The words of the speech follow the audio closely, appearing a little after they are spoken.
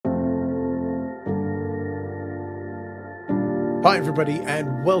Hi everybody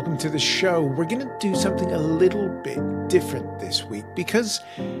and welcome to the show. We're going to do something a little bit different this week because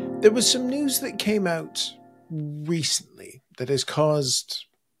there was some news that came out recently that has caused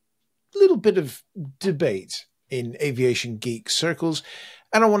a little bit of debate in aviation geek circles,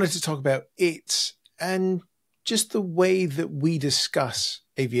 and I wanted to talk about it and just the way that we discuss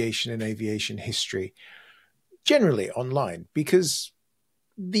aviation and aviation history generally online, because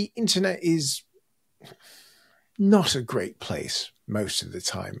the internet is not a great place most of the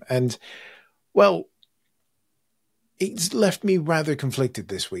time. And, well, it's left me rather conflicted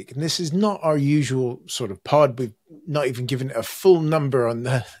this week. And this is not our usual sort of pod. We've not even given it a full number on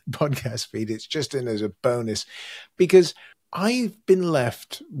the podcast feed. It's just in as a bonus because I've been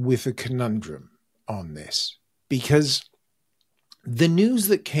left with a conundrum on this, because the news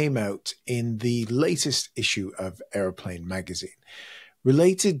that came out in the latest issue of Aeroplane magazine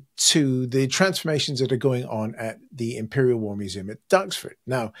related to the transformations that are going on at the Imperial War Museum at Duxford.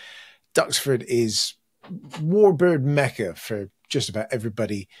 Now, Duxford is warbird mecca for just about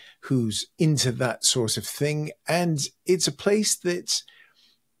everybody who's into that sort of thing. And it's a place that's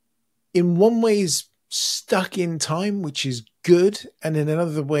in one ways stuck in time, which is good, and in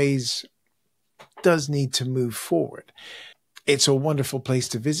other ways does need to move forward. It's a wonderful place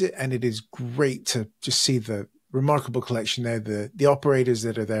to visit, and it is great to just see the remarkable collection there, the operators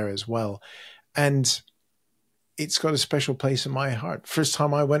that are there as well. And it's got a special place in my heart. First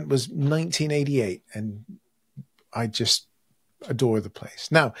time I went was 1988, and I just adore the place.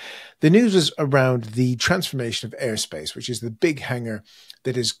 Now, the news was around the transformation of airspace, which is the big hangar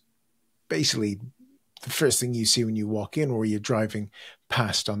that is basically the first thing you see when you walk in or you're driving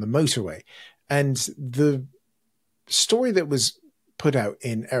past on the motorway. And the story that was put out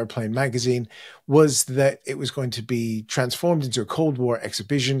in Aeroplane magazine was that it was going to be transformed into a Cold War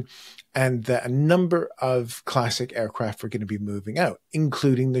exhibition, and that a number of classic aircraft were going to be moving out,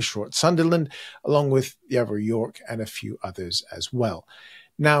 including the Short Sunderland, along with the Avro York and a few others as well.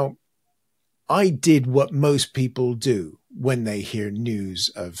 Now, I did what most people do when they hear news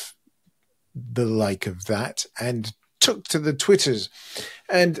of the like of that, and took to the Twitters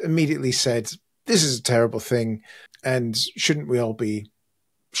and immediately said, this is a terrible thing. And shouldn't we all be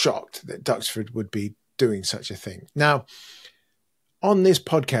shocked that Duxford would be doing such a thing? Now, on this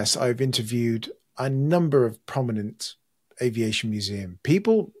podcast, I've interviewed a number of prominent aviation museum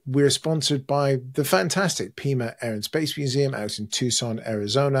people. We're sponsored by the fantastic Pima Air and Space Museum out in Tucson,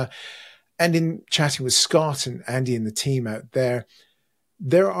 Arizona. And in chatting with Scott and Andy and the team out there,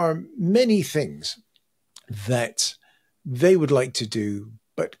 there are many things that they would like to do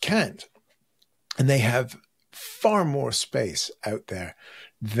but can't. And they have far more space out there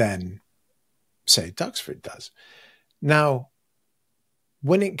than, say, Duxford does. Now,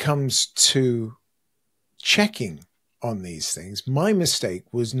 when it comes to checking on these things, my mistake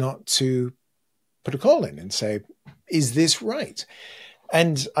was not to put a call in and say, is this right?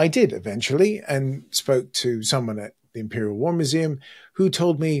 And I did eventually, and spoke to someone at the Imperial War Museum who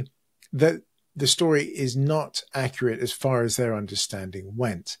told me that the story is not accurate as far as their understanding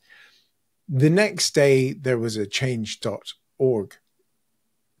went. The next day, there was a change.org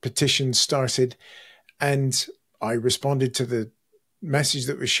petition started, and I responded to the message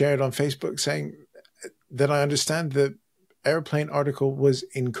that was shared on Facebook saying that I understand the Aeroplane article was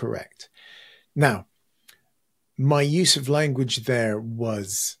incorrect. Now, my use of language there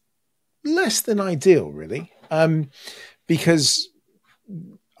was less than ideal, really, because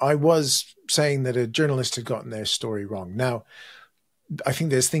I was saying that a journalist had gotten their story wrong. Now, I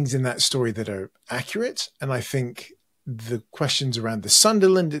think there's things in that story that are accurate, and I think the questions around the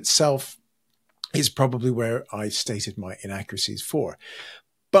Sunderland itself is probably where I stated my inaccuracies for.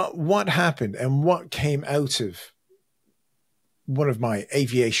 But what happened and what came out of one of my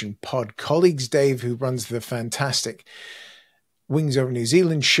aviation pod colleagues, Dave, who runs the fantastic Wings Over New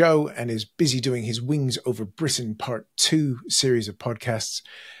Zealand show and is busy doing his Wings Over Britain Part 2 series of podcasts,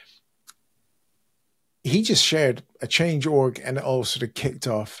 he just shared a change.org, and it all sort of kicked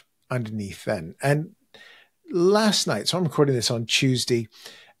off underneath then. And last night, so I'm recording this on Tuesday,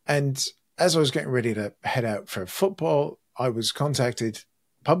 and as I was getting ready to head out for football, I was contacted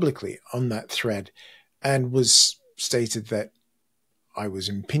publicly on that thread and was stated that I was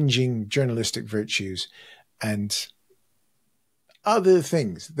impinging journalistic virtues and other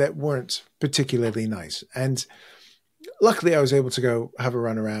things that weren't particularly nice. And luckily I was able to go have a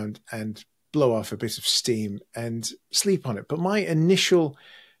run around and blow off a bit of steam and sleep on it. But my initial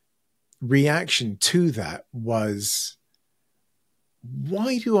reaction to that was,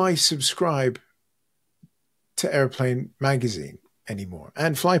 why do I subscribe to Aeroplane magazine anymore?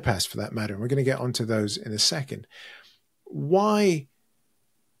 And Flypast for that matter. And we're going to get onto those in a second. why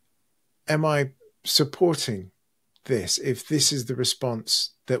am I supporting this if this is the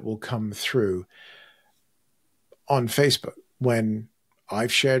response that will come through on Facebook when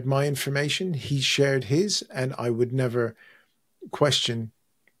I've shared my information, he's shared his, and I would never question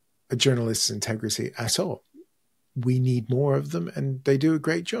a journalist's integrity at all. We need more of them, and they do a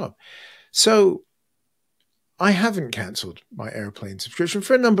great job. So I haven't cancelled my Aeroplane subscription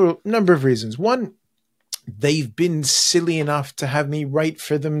for a number of reasons. One, they've been silly enough to have me write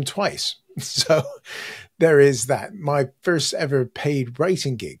for them twice. So there is that. My first ever paid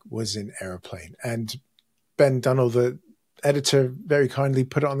writing gig was in Aeroplane, and Ben Dunnell, the editor, very kindly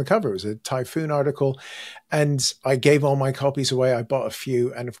put it on the cover. It was a Typhoon article, and I gave all my copies away. I bought a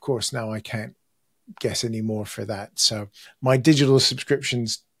few, and of course now I can't get any more for that. So my digital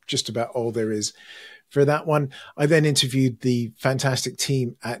subscription's just about all there is for that one. I then interviewed the fantastic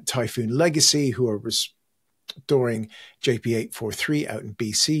team at Typhoon Legacy, who are restoring JP843 out in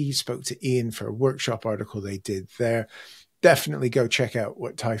BC. Spoke to Ian for a workshop article they did there. Definitely go check out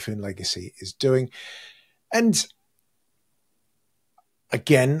what Typhoon Legacy is doing. And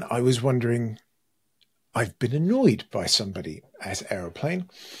again, I was wondering, I've been annoyed by somebody at Aeroplane.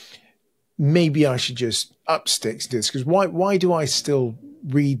 Maybe I should just up sticks to this, because why do I still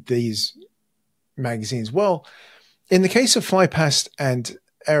read these magazines? Well, in the case of Flypast and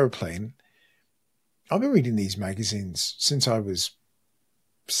Aeroplane, I've been reading these magazines since I was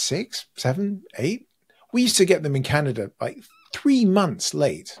 6, 7, 8. We used to get them in Canada like 3 months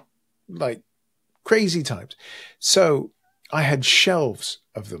late, like crazy times. So I had shelves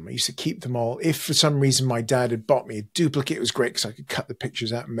of them. I used to keep them all. If for some reason my dad had bought me a duplicate, it was great because I could cut the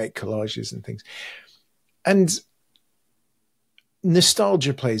pictures out and make collages and things. And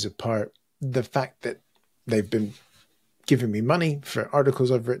nostalgia plays a part. The fact that they've been giving me money for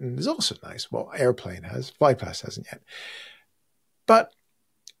articles I've written is also nice. Well, Aeroplane has, Flypast hasn't yet. But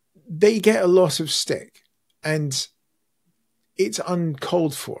they get a lot of stick, and it's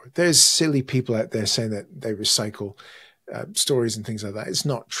uncalled for. There's silly people out there saying that they recycle stories and things like that. It's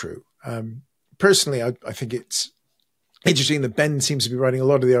not true. Personally, I think it's interesting that Ben seems to be writing a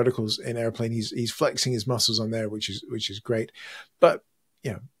lot of the articles in Aeroplane. He's flexing his muscles on there, which is great. But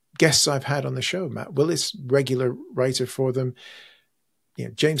you know, guests I've had on the show, Matt Willis, regular writer for them. You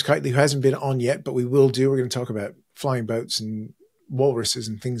know, James Kitely, who hasn't been on yet, but we will do. We're going to talk about flying boats and walruses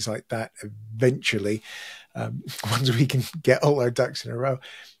and things like that eventually, once we can get all our ducks in a row.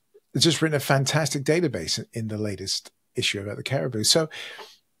 It's just written a fantastic database in the latest issue about the caribou. So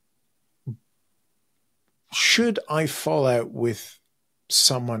should I fall out with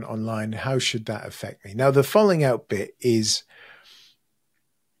someone online? How should that affect me? Now, the falling out bit is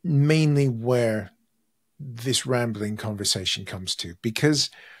mainly where this rambling conversation comes to, because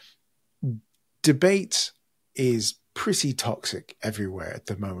debate is pretty toxic everywhere at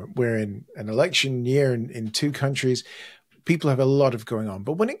the moment. We're in an election year in 2 countries. People have a lot of going on.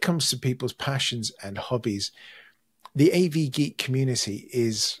 But when it comes to people's passions and hobbies, the Avgeek community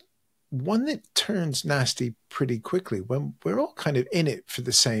is one that turns nasty pretty quickly when we're all kind of in it for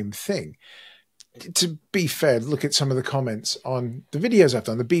the same thing. To be fair, look at some of the comments on the videos I've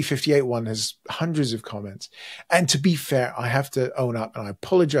done. The B58 one has hundreds of comments. And to be fair, I have to own up, and I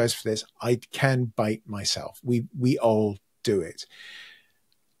apologize for this. I can bite myself. We all do it.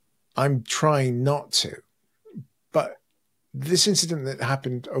 I'm trying not to. But this incident that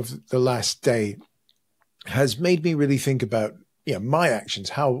happened over the last day has made me really think about, you know, my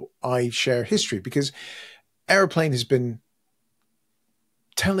actions, how I share history, because Aeroplane has been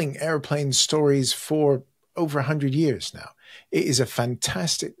telling airplane stories for over 100 years now. It is a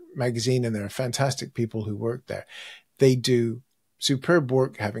fantastic magazine, and there are fantastic people who work there. They do superb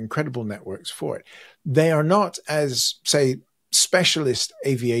work, have incredible networks for it. They are not as, say, specialist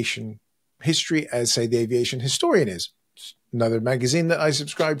aviation history as, say, the Aviation Historian is. Another magazine that I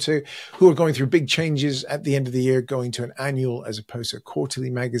subscribe to, who are going through big changes at the end of the year, going to an annual as opposed to a quarterly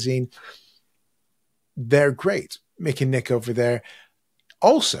magazine. They're great. Mick and Nick over there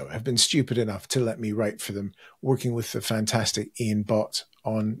also have been stupid enough to let me write for them, working with the fantastic Ian Bott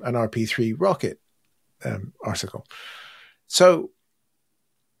on an RP3 rocket article. So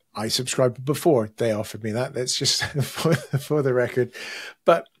I subscribed before they offered me that. That's just for the record.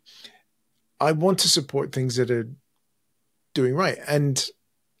 But I want to support things that are doing right. And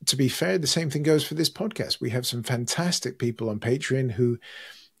to be fair, the same thing goes for this podcast. We have some fantastic people on Patreon who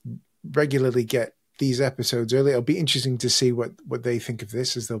regularly get these episodes early. It'll be interesting to see what they think of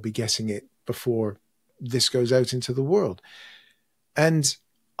this, as they'll be guessing it before this goes out into the world. And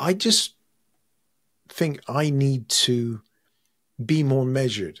I just think I need to be more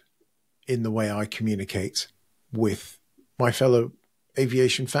measured in the way I communicate with my fellow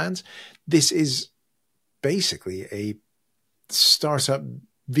aviation fans, this is basically a startup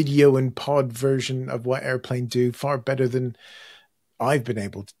video and pod version of what Aeroplane do, far better than I've been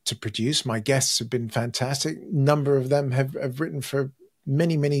able to produce. My guests have been fantastic. A number of them have written for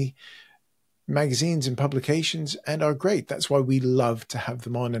many, many magazines and publications and are great. That's why we love to have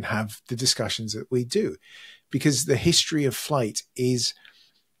them on and have the discussions that we do, because the history of flight is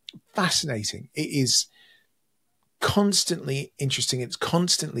fascinating. It is constantly interesting. It's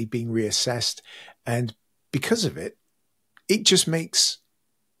constantly being reassessed. And because of it, it just makes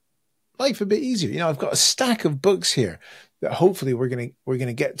life a bit easier. You know, I've got a stack of books here that hopefully we're going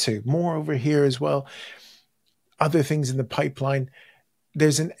to get to. More over here as well. Other things in the pipeline.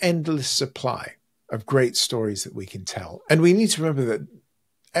 There's an endless supply of great stories that we can tell. And we need to remember that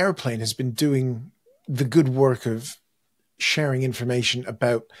Aeroplane has been doing the good work of sharing information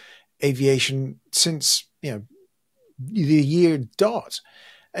about aviation since, you know, the year dot.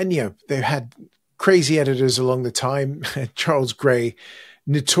 And, you know, they've had crazy editors along the time. Charles Gray,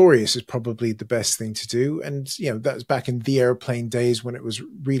 notorious, is probably the best thing to do. And, you know, that was back in the Aeroplane days when it was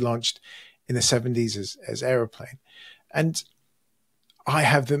relaunched in the 70s as Aeroplane. And I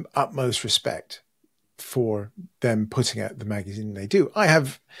have the utmost respect for them putting out the magazine they do. I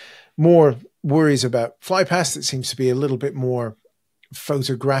have more worries about FlyPass that seems to be a little bit more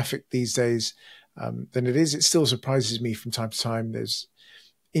photographic these days than it is. It still surprises me from time to time. There's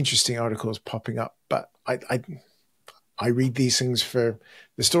interesting articles popping up, but I read these things for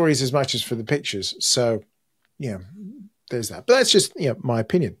the stories as much as for the pictures. So, yeah, there's that. But that's just, you know, my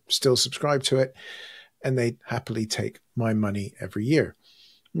opinion. Still subscribe to it, and they happily take my money every year.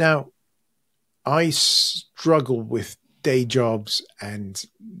 Now, I struggle with day jobs and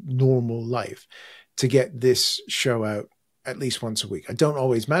normal life to get this show out at least once a week. I don't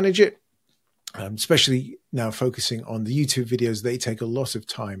always manage it, especially now focusing on the YouTube videos. They take a lot of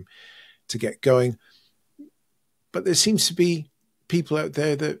time to get going. But there seems to be people out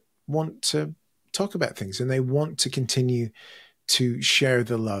there that want to talk about things, and they want to continue to share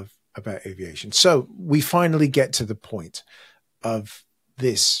the love about aviation. So we finally get to the point of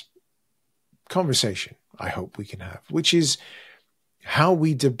this conversation I hope we can have, which is how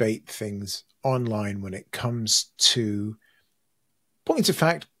we debate things online when it comes to points of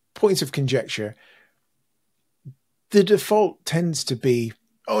fact, points of conjecture. The default tends to be,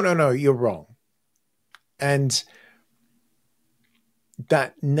 oh, no, you're wrong. And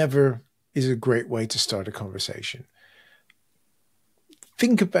that never is a great way to start a conversation.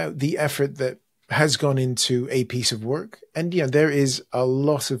 Think about the effort that has gone into a piece of work. And, you know, there is a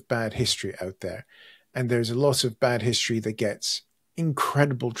lot of bad history out there. And there's a lot of bad history that gets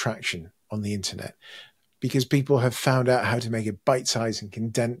incredible traction on the internet because people have found out how to make it bite-sized and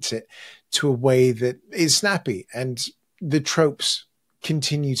condense it to a way that is snappy. And the tropes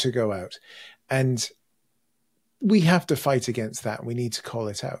continue to go out. And we have to fight against that. We need to call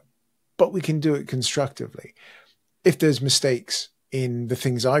it out. But we can do it constructively. If there's mistakes in the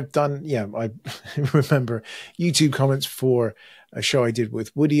things I've done, yeah, I remember YouTube comments for a show I did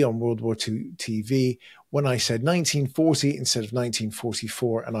with Woody on World War II TV when I said 1940 instead of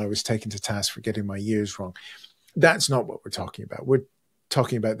 1944, and I was taken to task for getting my years wrong. That's not what we're talking about. We're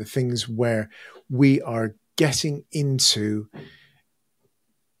talking about the things where we are getting into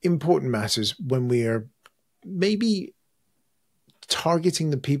important matters when we are maybe targeting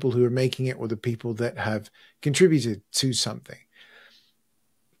the people who are making it or the people that have contributed to something.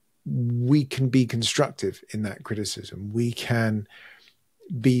 We can be constructive in that criticism. We can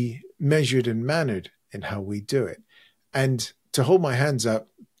be measured and mannered in how we do it. And to hold my hands up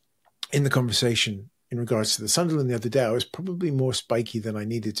in the conversation in regards to the Sunderland the other day, I was probably more spiky than I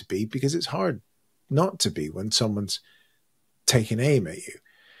needed to be because it's hard not to be when someone's taking aim at you.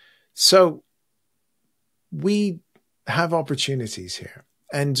 So we have opportunities here.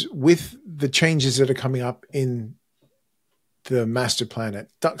 And with the changes that are coming up in the master plan at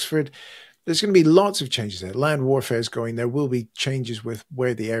Duxford, there's going to be lots of changes there. Land warfare is going. There will be changes with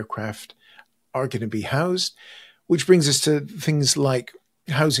where the aircraft are going to be housed, which brings us to things like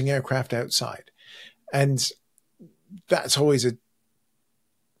housing aircraft outside. And that's always a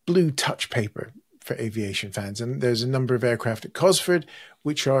blue touch paper for aviation fans. And there's a number of aircraft at Cosford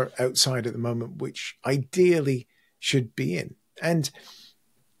which are outside at the moment, which ideally should be in. And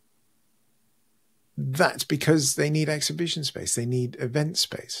that's because they need exhibition space. They need event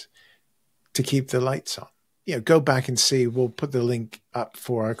space to keep the lights on. You know, go back and see, we'll put the link up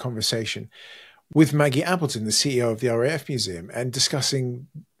for our conversation with Maggie Appleton, the CEO of the RAF Museum, and discussing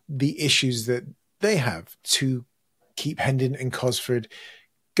the issues that they have to keep Hendon and Cosford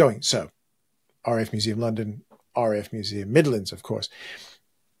going. So RAF Museum London, RF Museum Midlands, of course.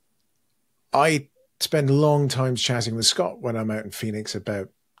 I spend long times chatting with Scott when I'm out in Phoenix about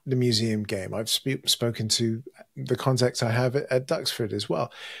the museum game. I've spoken to the contacts I have at Duxford as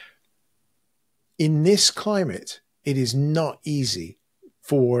well. In this climate, it is not easy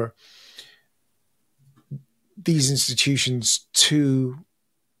for these institutions to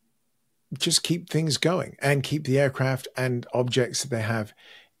just keep things going and keep the aircraft and objects that they have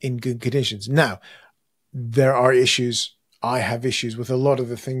in good conditions. Now, there are issues. I have issues with a lot of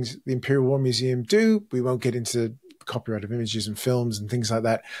the things the Imperial War Museum do. We won't get into copyright of images and films and things like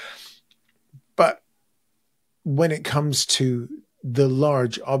that. But when it comes to the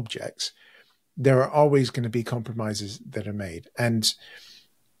large objects, there are always going to be compromises that are made. And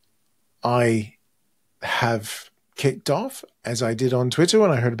I have kicked off, as I did on Twitter when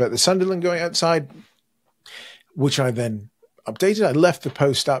I heard about the Sunderland going outside, which I then updated. I left the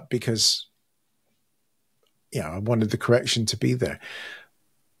post up because, I wanted the correction to be there.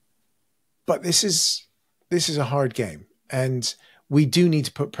 But this is a hard game, and we do need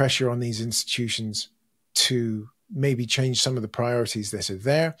to put pressure on these institutions to maybe change some of the priorities that are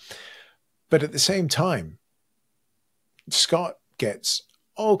there. But at the same time, Scott gets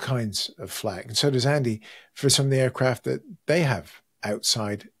all kinds of flack, and so does Andy, for some of the aircraft that they have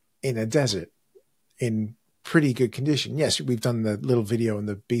outside in a desert in pretty good condition. Yes, we've done the little video on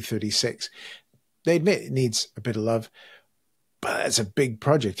the B-36. They admit it needs a bit of love, but it's a big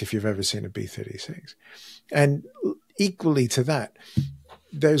project if you've ever seen a B-36. And equally to that,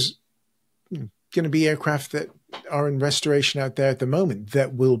 there's going to be aircraft that are in restoration out there at the moment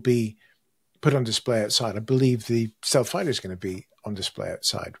that will be put on display outside. I believe the Stealth Fighter is going to be on display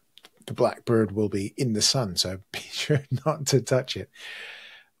outside. The Blackbird will be in the sun, so be sure not to touch it.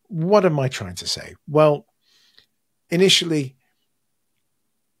 What am I trying to say? Well, initially,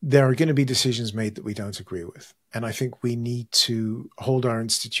 there are going to be decisions made that we don't agree with. And I think we need to hold our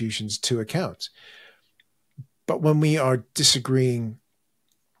institutions to account. But when we are disagreeing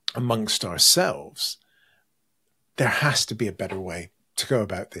amongst ourselves, there has to be a better way to go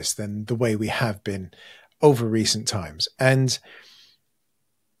about this than the way we have been over recent times. And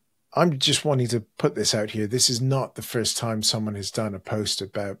I'm just wanting to put this out here. This is not the first time someone has done a post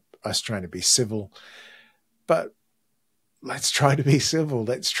about us trying to be civil, but let's try to be civil.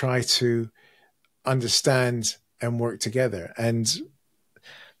 Let's try to understand and work together. And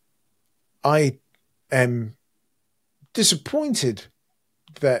I am disappointed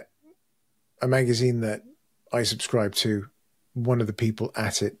that a magazine that I subscribe to, one of the people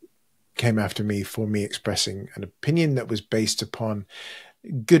at it came after me for me expressing an opinion that was based upon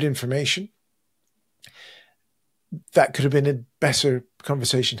good information. That could have been a better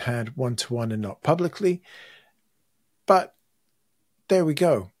conversation had one-to-one and not publicly. But there we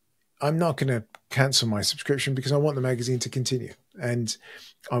go. I'm not going to cancel my subscription because I want the magazine to continue. And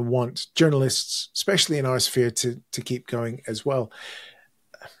I want journalists, especially in our sphere, to keep going as well.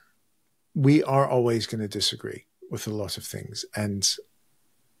 We are always going to disagree with a lot of things. And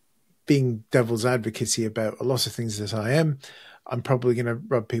being devil's advocacy about a lot of things that I am, I'm probably going to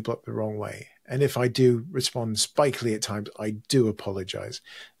rub people up the wrong way. And if I do respond spikily at times, I do apologize.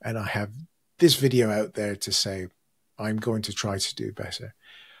 And I have this video out there to say I'm going to try to do better.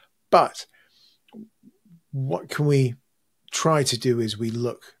 But what can we try to do is we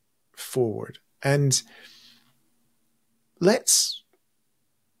look forward and let's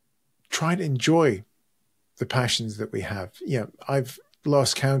try to enjoy the passions that we have. I've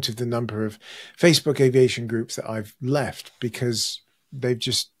lost count of the number of Facebook aviation groups that I've left because they've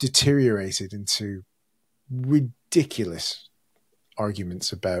just deteriorated into ridiculous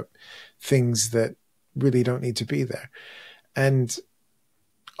arguments about things that really don't need to be there. And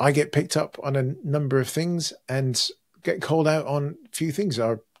I get picked up on a number of things and get called out on a few things.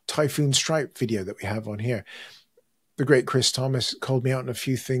 Our Typhoon Stripe video that we have on here. The great Chris Thomas called me out on a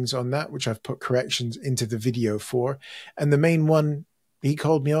few things on that, which I've put corrections into the video for. And the main one he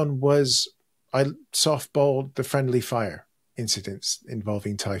called me on was I softballed the friendly fire incidents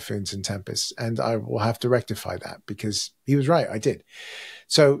involving typhoons and tempests. And I will have to rectify that because he was right. I did.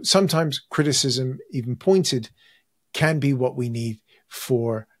 So sometimes criticism, even pointed, can be what we need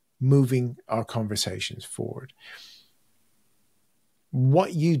for moving our conversations forward.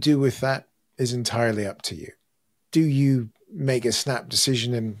 What you do with that is entirely up to you. Do you make a snap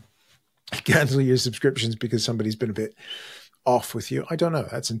decision and cancel your subscriptions because somebody's been a bit off with you? I don't know.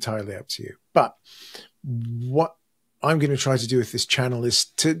 That's entirely up to you. But what I'm going to try to do with this channel is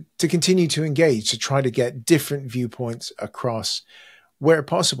to continue to engage, to try to get different viewpoints across where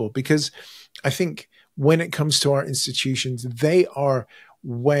possible. Because I think when it comes to our institutions, they are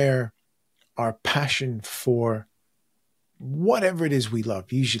where our passion for whatever it is we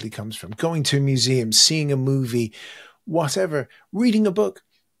love usually comes from. Going to a museum, seeing a movie, whatever, reading a book.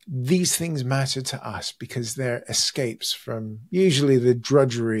 These things matter to us because they're escapes from usually the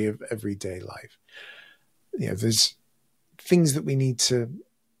drudgery of everyday life. There's things that we need to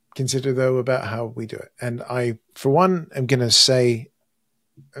consider, though, about how we do it. And I, for one, am going to say,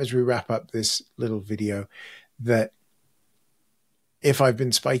 as we wrap up this little video, that if I've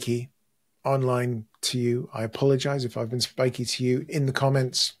been spiky online to you, I apologize. If I've been spiky to you in the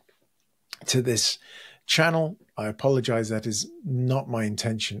comments to this channel, I apologize. That is not my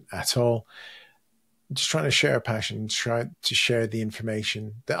intention at all. I'm just trying to share a passion, try to share the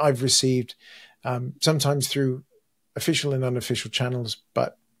information that I've received, sometimes through official and unofficial channels,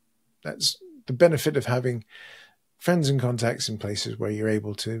 but that's the benefit of having friends and contacts in places where you're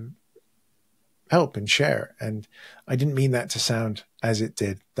able to help and share. And I didn't mean that to sound as it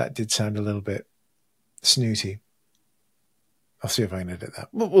did. That did sound a little bit snooty. I'll see if I can edit that.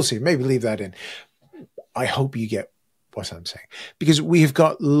 We'll see. Maybe leave that in. I hope you get what I'm saying, because we have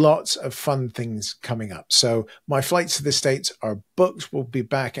got lots of fun things coming up. So my flights to the States are booked. We'll be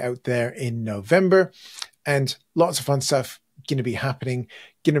back out there in November, and lots of fun stuff going to be happening.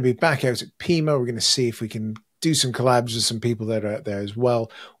 Going to be back out at Pima. We're going to see if we can do some collabs with some people that are out there as well.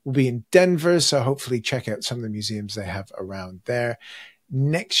 We'll be in Denver, so hopefully check out some of the museums they have around there.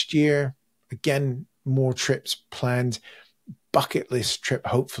 Next year, again, more trips planned. Bucket list trip,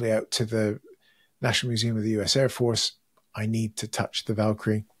 hopefully out to the National Museum of the US Air Force. I need to touch the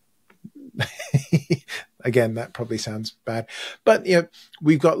Valkyrie. Again, that probably sounds bad. But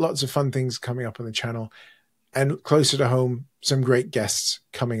we've got lots of fun things coming up on the channel. And closer to home, some great guests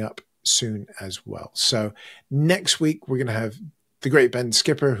coming up soon as well. So next week, we're going to have the great Ben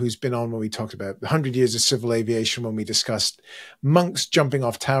Skipper, who's been on when we talked about the 100 years of civil aviation, when we discussed monks jumping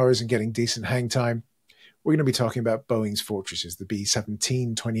off towers and getting decent hang time. We're going to be talking about Boeing's Fortresses, the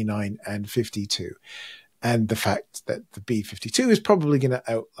B-17, 29, and 52, and the fact that the B-52 is probably going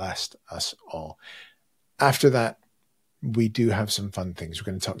to outlast us all. After that, we do have some fun things.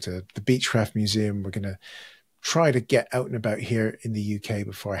 We're going to talk to the Beechcraft Museum. We're going to try to get out and about here in the UK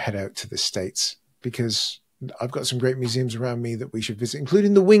before I head out to the States, because I've got some great museums around me that we should visit,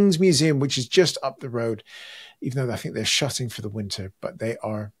 including the Wings Museum, which is just up the road, even though I think they're shutting for the winter, but they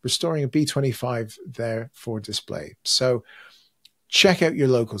are restoring a B-25 there for display. So check out your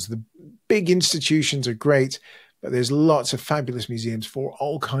locals. The big institutions are great, but there's lots of fabulous museums for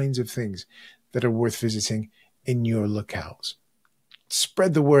all kinds of things that are worth visiting in your locales.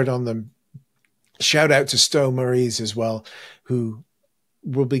 Spread the word on them. Shout out to Stowe Murray's as well, who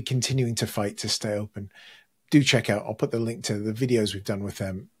will be continuing to fight to stay open. Do check out, I'll put the link to the videos we've done with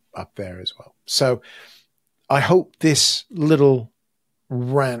them up there as well. So I hope this little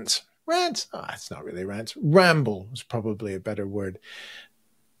rant, it's not really a rant, ramble is probably a better word,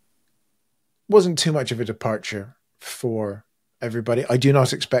 wasn't too much of a departure for everybody. I do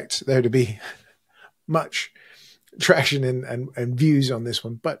not expect there to be much traction and views on this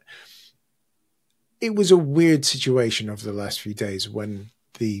one, but it was a weird situation over the last few days when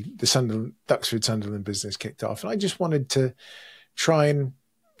the Duxford Sunderland business kicked off. And I just wanted to try and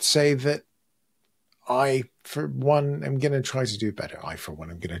say that I, for one, am going to try to do better. I'm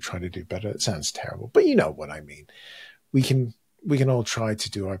going to try to do better. It sounds terrible, but you know what I mean. We can all try to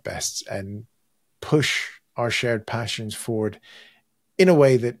do our best and push our shared passions forward in a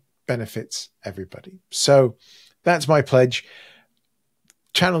way that benefits everybody. So that's my pledge.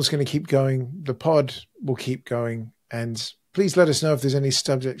 Channel's going to keep going. The pod will keep going. And please let us know if there's any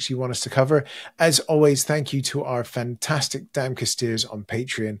subjects you want us to cover. As always, thank you to our fantastic Damcasteers on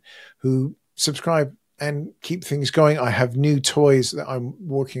Patreon who subscribe and keep things going. I have new toys that I'm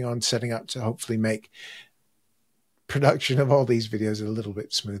working on setting up to hopefully make production of all these videos a little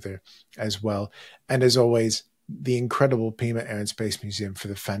bit smoother as well. And as always, the incredible Pima Air and Space Museum for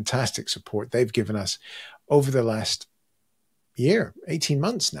the fantastic support they've given us over the last year, 18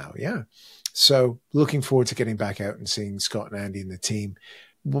 months now. Yeah. So looking forward to getting back out and seeing Scott and Andy and the team.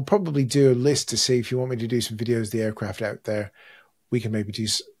 We'll probably do a list to see if you want me to do some videos of the aircraft out there. We can maybe do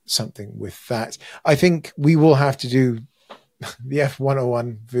something with that. I think we will have to do the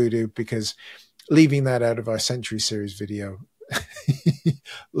F101 Voodoo, because leaving that out of our Century Series video,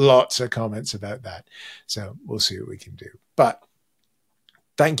 lots of comments about that. So we'll see what we can do. But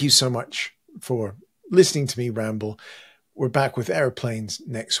thank you so much for listening to me ramble. We're back with airplanes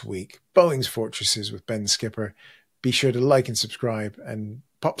next week. Boeing's Fortresses with Ben Skipper. Be sure to like and subscribe and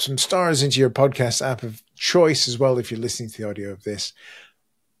pop some stars into your podcast app of choice as well if you're listening to the audio of this.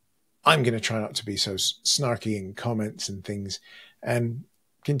 I'm going to try not to be so snarky in comments and things. And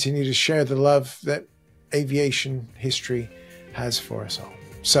continue to share the love that aviation history has for us all.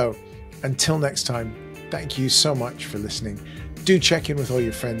 So until next time, thank you so much for listening. Do check in with all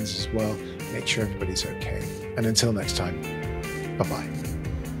your friends as well. Make sure everybody's okay. And until next time, bye-bye.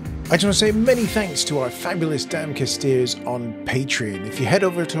 I just want to say many thanks to our fabulous Damcasteers on Patreon. If you head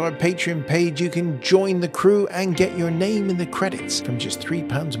over to our Patreon page, you can join the crew and get your name in the credits from just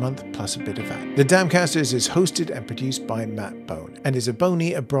 £3 a month plus a bit of that. The Damcasters is hosted and produced by Matt Bone and is a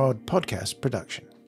Boney Abroad podcast production.